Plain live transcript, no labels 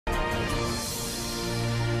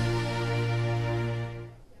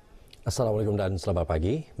Assalamualaikum dan selamat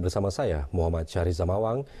pagi. Bersama saya, Muhammad Syahrizam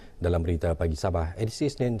Awang dalam Berita Pagi Sabah,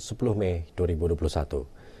 edisi Isnin 10 Mei 2021.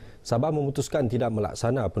 Sabah memutuskan tidak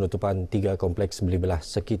melaksana penutupan 3 kompleks beli belah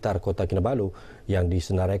sekitar Kota Kinabalu yang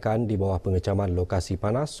disenaraikan di bawah pengecaman lokasi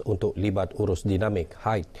panas untuk libat urus dinamik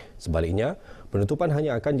HAIT. Sebaliknya, penutupan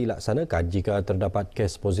hanya akan dilaksanakan jika terdapat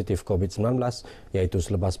kes positif COVID-19 iaitu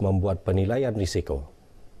selepas membuat penilaian risiko.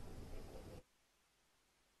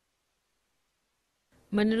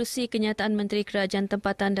 Menerusi kenyataan Menteri Kerajaan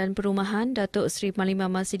Tempatan dan Perumahan, Datuk Seri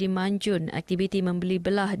Malima Masidi Manjun, aktiviti membeli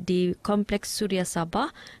belah di Kompleks Suria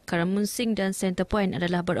Sabah, Karamunsing dan Centrepoint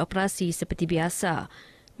adalah beroperasi seperti biasa.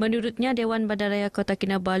 Menurutnya, Dewan Bandaraya Kota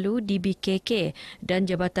Kinabalu (DBKK) dan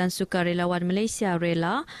Jabatan Sukarelawan Malaysia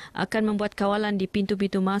 (RELA) akan membuat kawalan di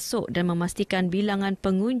pintu-pintu masuk dan memastikan bilangan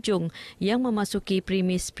pengunjung yang memasuki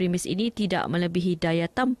premis-premis ini tidak melebihi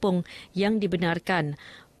daya tampung yang dibenarkan.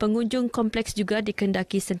 Pengunjung kompleks juga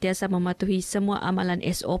dikehendaki sentiasa mematuhi semua amalan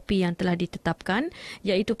SOP yang telah ditetapkan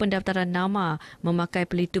iaitu pendaftaran nama, memakai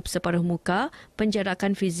pelitup separuh muka,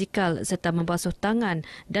 penjarakan fizikal serta membasuh tangan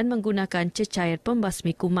dan menggunakan cecair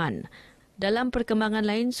pembasmi kuman. Dalam perkembangan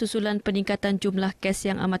lain, susulan peningkatan jumlah kes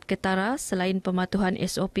yang amat ketara selain pematuhan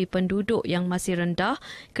SOP penduduk yang masih rendah,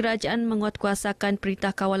 kerajaan menguatkuasakan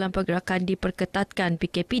Perintah Kawalan Pergerakan diperketatkan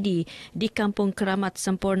PKPD di Kampung Keramat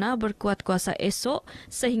sempurna berkuat kuasa esok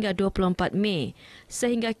sehingga 24 Mei.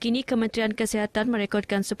 Sehingga kini Kementerian Kesihatan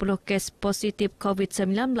merekodkan 10 kes positif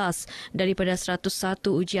COVID-19 daripada 101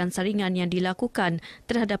 ujian saringan yang dilakukan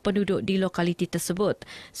terhadap penduduk di lokaliti tersebut.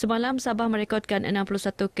 Semalam, Sabah merekodkan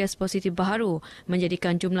 61 kes positif baharu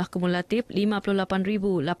menjadikan jumlah kumulatif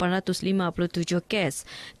 58,857 kes.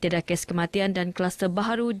 Tiada kes kematian dan kluster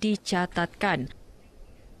baharu dicatatkan.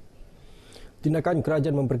 Tindakan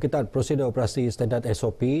kerajaan memperketat prosedur operasi standard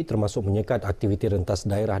SOP termasuk menyekat aktiviti rentas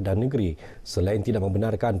daerah dan negeri selain tidak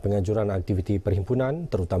membenarkan penganjuran aktiviti perhimpunan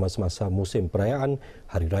terutama semasa musim perayaan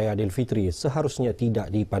Hari Raya Aidilfitri seharusnya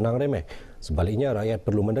tidak dipandang remeh. Sebaliknya, rakyat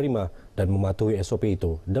perlu menerima dan mematuhi SOP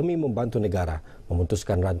itu demi membantu negara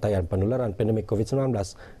memutuskan rantaian penularan pandemik COVID-19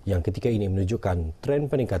 yang ketika ini menunjukkan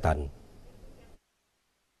tren peningkatan.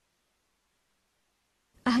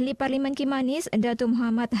 Ahli Parlimen Kimanis, Datuk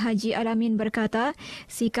Muhammad Haji Alamin berkata,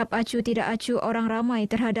 sikap acuh tidak acuh orang ramai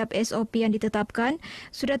terhadap SOP yang ditetapkan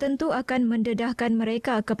sudah tentu akan mendedahkan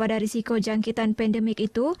mereka kepada risiko jangkitan pandemik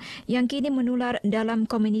itu yang kini menular dalam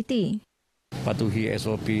komuniti. Patuhi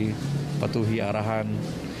SOP, patuhi arahan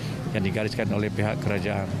yang digariskan oleh pihak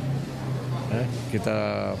kerajaan. Kita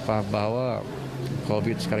faham bahawa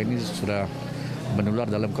COVID sekarang ini sudah menular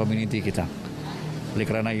dalam komuniti kita. Oleh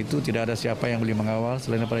kerana itu, tidak ada siapa yang boleh mengawal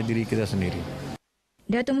selain daripada diri kita sendiri.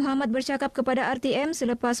 Datuk Muhammad bercakap kepada RTM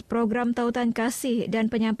selepas program tautan kasih dan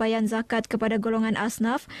penyampaian zakat kepada golongan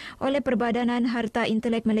asnaf oleh Perbadanan Harta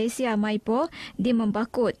Intelek Malaysia (MYPO) di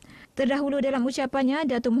Membakut. Terdahulu dalam ucapannya,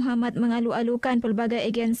 Datuk Muhammad mengalu-alukan pelbagai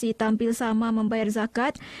agensi tampil sama membayar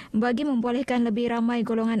zakat bagi membolehkan lebih ramai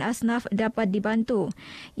golongan asnaf dapat dibantu.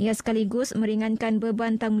 Ia sekaligus meringankan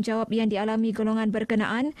beban tanggungjawab yang dialami golongan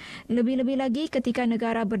berkenaan, lebih-lebih lagi ketika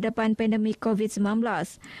negara berdepan pandemik COVID-19.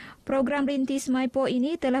 Program rintis MYPO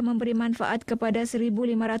ini telah memberi manfaat kepada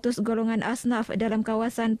 1,500 golongan asnaf dalam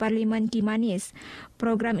kawasan Parlimen Kimanis.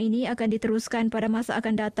 Program ini akan diteruskan pada masa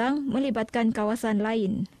akan datang melibatkan kawasan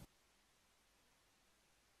lain.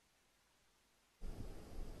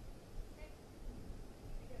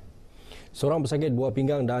 Seorang pesakit buah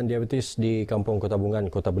pinggang dan diabetes di Kampung Kota Bungan,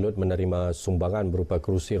 Kota Belud menerima sumbangan berupa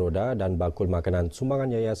kerusi roda dan bakul makanan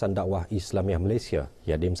sumbangan Yayasan Dakwah Islamiah Malaysia,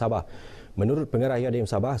 Yadim Sabah. Menurut pengarah Yadim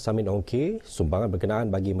Sabah, Samin Ongke, sumbangan berkenaan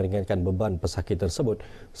bagi meringankan beban pesakit tersebut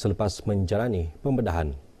selepas menjalani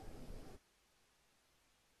pembedahan.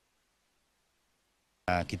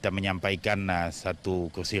 Kita menyampaikan satu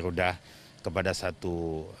kursi roda kepada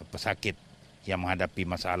satu pesakit yang menghadapi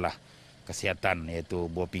masalah kesihatan iaitu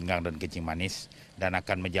buah pinggang dan kencing manis dan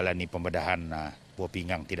akan menjalani pembedahan buah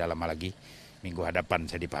pinggang tidak lama lagi. Minggu hadapan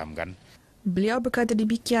saya dipahamkan. Beliau berkata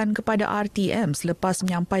demikian kepada RTM selepas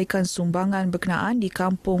menyampaikan sumbangan berkenaan di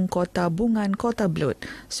Kampung Kota Bungan, Kota Belud.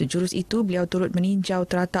 Sejurus itu, beliau turut meninjau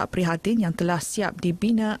teratak prihatin yang telah siap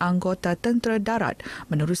dibina anggota tentera darat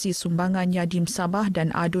menerusi sumbangan Yadim Sabah dan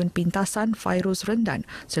adun pintasan Fairuz Rendan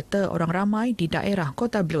serta orang ramai di daerah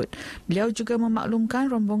Kota Belud. Beliau juga memaklumkan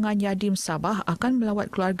rombongan Yadim Sabah akan melawat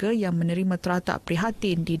keluarga yang menerima teratak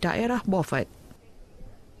prihatin di daerah Beaufort.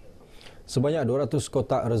 Sebanyak 200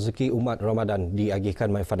 kotak rezeki umat Ramadan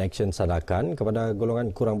diagihkan My Fund Action Sadakan kepada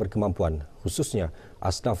golongan kurang berkemampuan, khususnya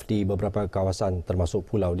asnaf di beberapa kawasan termasuk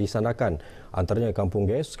pulau di Sandakan, antaranya Kampung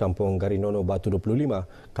Ges, Kampung Garinono Batu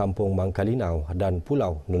 25, Kampung Mangkalinau dan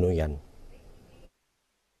Pulau Nunuyan.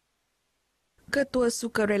 Ketua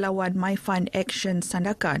Sukarelawan My Fund Action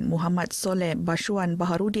Sandakan Muhammad Soleh Bashuan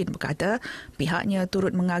Baharudin berkata pihaknya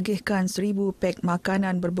turut mengagihkan 1,000 pek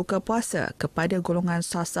makanan berbuka puasa kepada golongan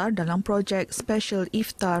sasar dalam projek Special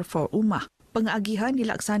Iftar for Ummah. Pengagihan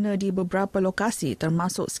dilaksana di beberapa lokasi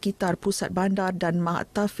termasuk sekitar pusat bandar dan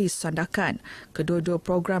Mahatafis Sandakan. Kedua-dua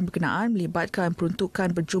program berkenaan melibatkan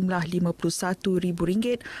peruntukan berjumlah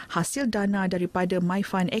RM51,000 hasil dana daripada My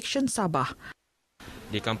Fund Action Sabah.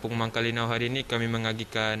 Di Kampung Mangkalinau hari ini kami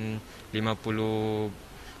mengagikan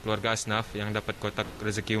 50 keluarga asnaf yang dapat kotak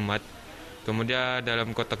rezeki umat. Kemudian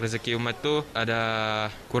dalam kotak rezeki umat tu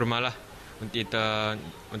ada kurma lah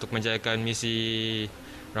untuk menjayakan misi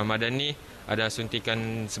Ramadan ni. Ada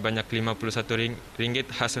suntikan sebanyak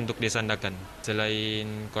RM51 khas untuk disandakan.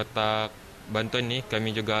 Selain kotak bantuan ni,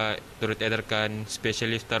 kami juga turut edarkan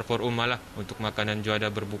special iftar for ummah lah untuk makanan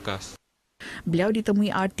juada berbuka. Beliau ditemui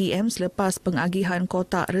RTM selepas pengagihan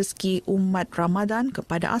kotak rezeki umat Ramadan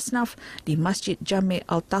kepada asnaf di Masjid Jami'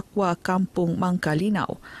 Al-Taqwa Kampung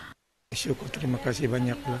Mangkalinau. Syukur, terima kasih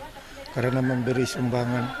banyaklah kerana memberi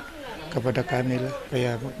sumbangan kepada kami lah,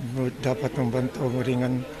 supaya dapat membantu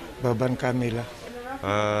meringan beban kami lah.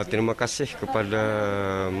 Terima kasih kepada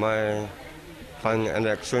My Fund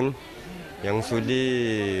Action yang sudi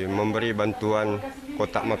memberi bantuan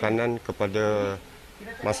kotak makanan kepada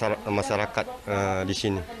masyarakat di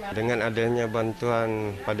sini. Dengan adanya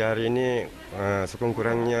bantuan pada hari ini,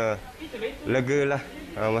 sekurang-kurangnya legalah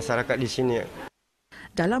masyarakat di sini.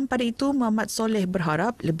 Dalam pada itu, Muhammad Soleh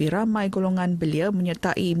berharap lebih ramai golongan belia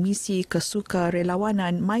menyertai misi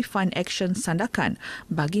kesukarelawanan My Fund Action Sandakan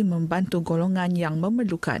bagi membantu golongan yang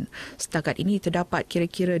memerlukan. Setakat ini terdapat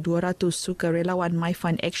kira-kira 200 sukarelawan My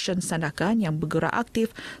Fund Action Sandakan yang bergerak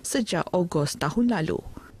aktif sejak Ogos tahun lalu.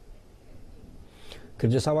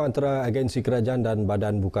 Kerjasama antara agensi kerajaan dan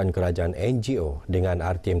badan bukan kerajaan NGO dengan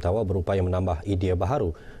RTM Tawau berupaya menambah idea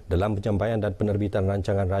baharu dalam penyampaian dan penerbitan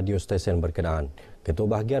rancangan radio stesen berkenaan. Ketua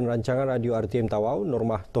Bahagian Rancangan Radio RTM Tawau,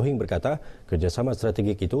 Normah Tohing berkata, kerjasama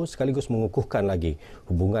strategik itu sekaligus mengukuhkan lagi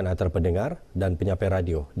hubungan antara pendengar dan penyampai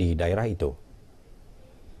radio di daerah itu.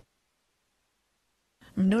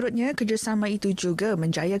 Menurutnya, kerjasama itu juga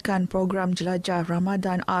menjayakan program jelajah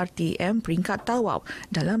Ramadan RTM peringkat Tawau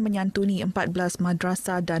dalam menyantuni 14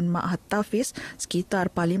 madrasah dan ma'had tahfiz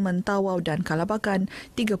sekitar Parlimen Tawau dan Kalabakan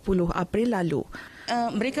 30 April lalu.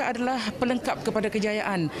 Mereka adalah pelengkap kepada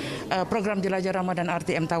kejayaan program jelajah Ramadan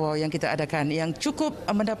RTM Tawau yang kita adakan, yang cukup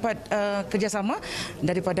mendapat kerjasama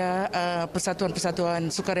daripada persatuan-persatuan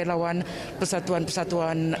sukarelawan,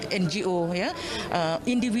 persatuan-persatuan NGO, ya,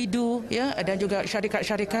 individu, ya, dan juga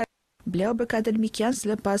syarikat-syarikat. Beliau berkata demikian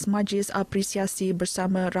selepas Majlis Apresiasi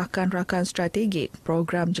bersama rakan-rakan strategik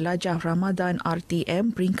program jelajah Ramadan RTM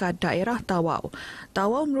peringkat daerah Tawau.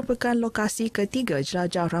 Tawau merupakan lokasi ketiga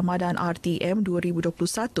jelajah Ramadan RTM 2021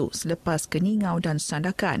 selepas Keningau dan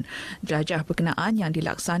Sandakan. Jelajah berkenaan yang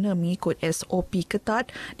dilaksana mengikut SOP ketat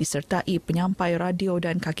disertai penyampai radio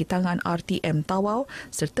dan kaki tangan RTM Tawau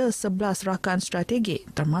serta 11 rakan strategik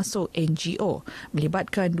termasuk NGO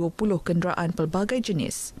melibatkan 20 kenderaan pelbagai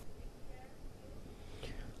jenis.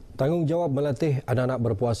 Tanggungjawab melatih anak-anak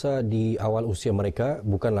berpuasa di awal usia mereka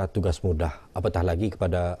bukanlah tugas mudah, apatah lagi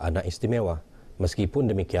kepada anak istimewa. Meskipun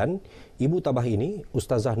demikian, ibu tabah ini,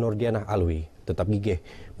 Ustazah Nordianah Alwi, tetap gigih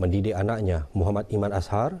mendidik anaknya Muhammad Iman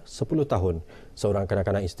Ashar 10 tahun, seorang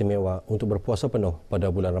kanak-kanak istimewa untuk berpuasa penuh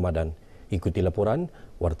pada bulan Ramadan. Ikuti laporan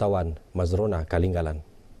wartawan Mazrona Kalinggalan.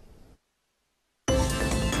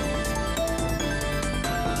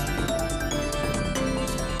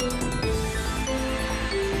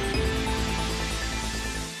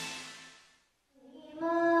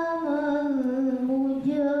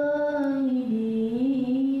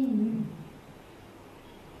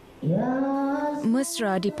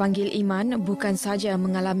 Mesra dipanggil Iman bukan saja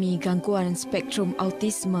mengalami gangguan spektrum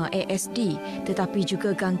autisme ASD tetapi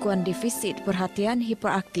juga gangguan defisit perhatian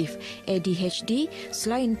hiperaktif ADHD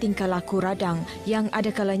selain tingkah laku radang yang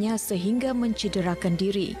ada kalanya sehingga mencederakan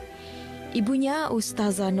diri. Ibunya,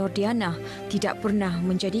 Ustazah Nordianah, tidak pernah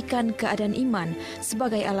menjadikan keadaan Iman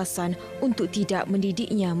sebagai alasan untuk tidak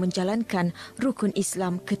mendidiknya menjalankan rukun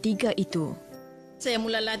Islam ketiga itu. Saya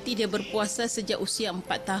mula latih dia berpuasa sejak usia 4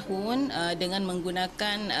 tahun dengan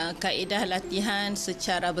menggunakan kaedah latihan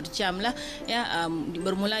secara berjam lah, ya,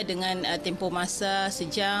 bermula dengan tempoh masa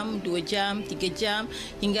sejam, 2 jam, 3 jam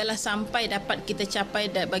hinggalah sampai dapat kita capai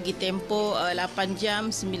bagi tempoh 8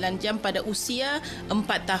 jam, 9 jam pada usia 4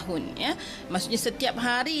 tahun, ya. Maksudnya setiap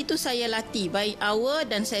hari itu saya latih by hour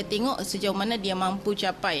dan saya tengok sejauh mana dia mampu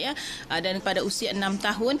capai, ya. Dan pada usia 6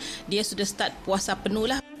 tahun dia sudah start puasa penuh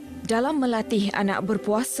lah. Dalam melatih anak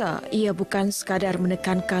berpuasa, ia bukan sekadar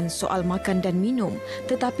menekankan soal makan dan minum,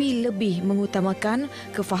 tetapi lebih mengutamakan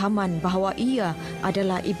kefahaman bahawa ia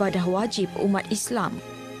adalah ibadah wajib umat Islam.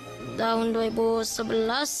 Tahun 2011,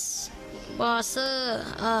 puasa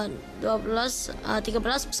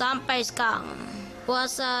 13 sampai sekarang.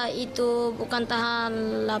 Puasa itu bukan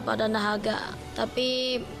tahan lapar dan dahaga,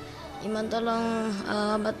 tapi Iman tolong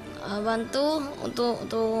bantu untuk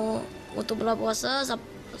berpuasa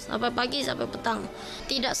sampai pagi sampai petang.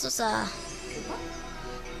 Tidak susah.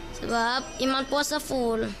 Sebab Iman puasa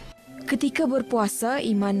full. Ketika berpuasa,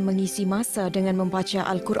 Iman mengisi masa dengan membaca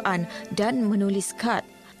Al-Quran dan menulis kad.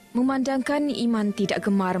 Memandangkan Iman tidak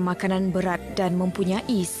gemar makanan berat dan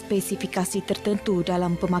mempunyai spesifikasi tertentu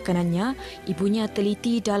dalam pemakanannya, ibunya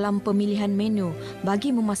teliti dalam pemilihan menu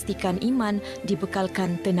bagi memastikan Iman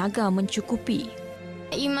dibekalkan tenaga mencukupi.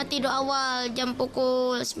 Iman tidur awal jam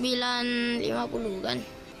pukul 9.50 kan.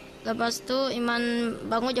 Lepas tu Iman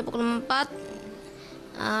bangun jam pukul 4.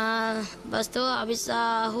 Lepas tu habis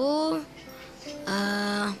sahur.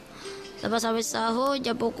 Lepas habis sahur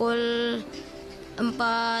jam pukul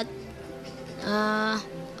 4.40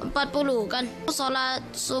 kan. Solat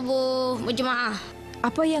subuh berjemaah.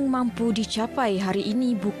 Apa yang mampu dicapai hari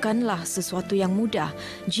ini bukanlah sesuatu yang mudah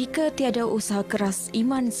jika tiada usaha keras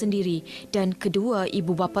Iman sendiri dan kedua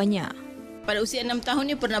ibu bapanya. Pada usia 6 tahun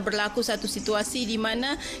ni pernah berlaku satu situasi di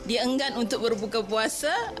mana dia enggan untuk berbuka puasa,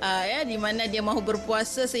 di mana dia mahu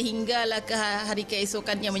berpuasa sehinggalah ke hari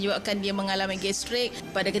keesokannya menyebabkan dia mengalami gastrik.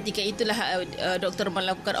 Pada ketika itulah doktor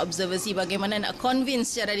melakukan observasi bagaimana nak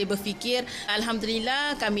convince cara dia berfikir.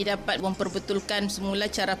 Alhamdulillah kami dapat memperbetulkan semula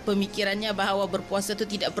cara pemikirannya bahawa berpuasa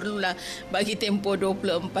itu tidak perlulah bagi tempoh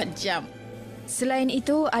 24 jam. Selain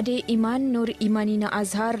itu, adik Iman, Nur Imanina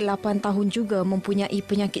Azhar, 8 tahun juga mempunyai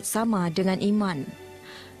penyakit sama dengan Iman.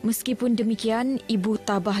 Meskipun demikian, ibu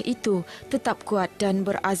tabah itu tetap kuat dan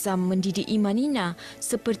berazam mendidik Imanina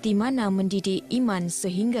seperti mana mendidik Iman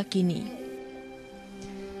sehingga kini.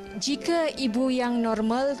 Jika ibu yang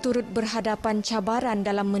normal turut berhadapan cabaran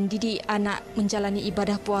dalam mendidik anak menjalani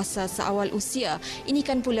ibadah puasa seawal usia, ini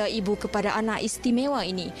kan pula ibu kepada anak istimewa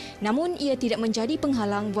ini. Namun ia tidak menjadi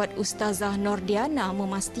penghalang buat Ustazah Nordiana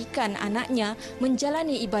memastikan anaknya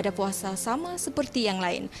menjalani ibadah puasa sama seperti yang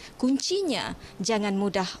lain. Kuncinya, jangan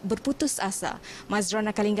mudah berputus asa.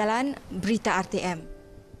 Mazrona Kalinggalan, Berita RTM.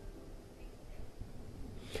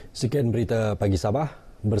 Sekian berita Pagi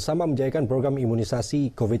Sabah. Bersama menjayakan program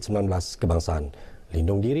imunisasi COVID-19 kebangsaan.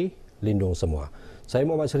 Lindung diri, lindung semua. Saya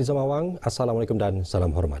Muhammad Syariza Mawang. Assalamualaikum dan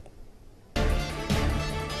salam hormat.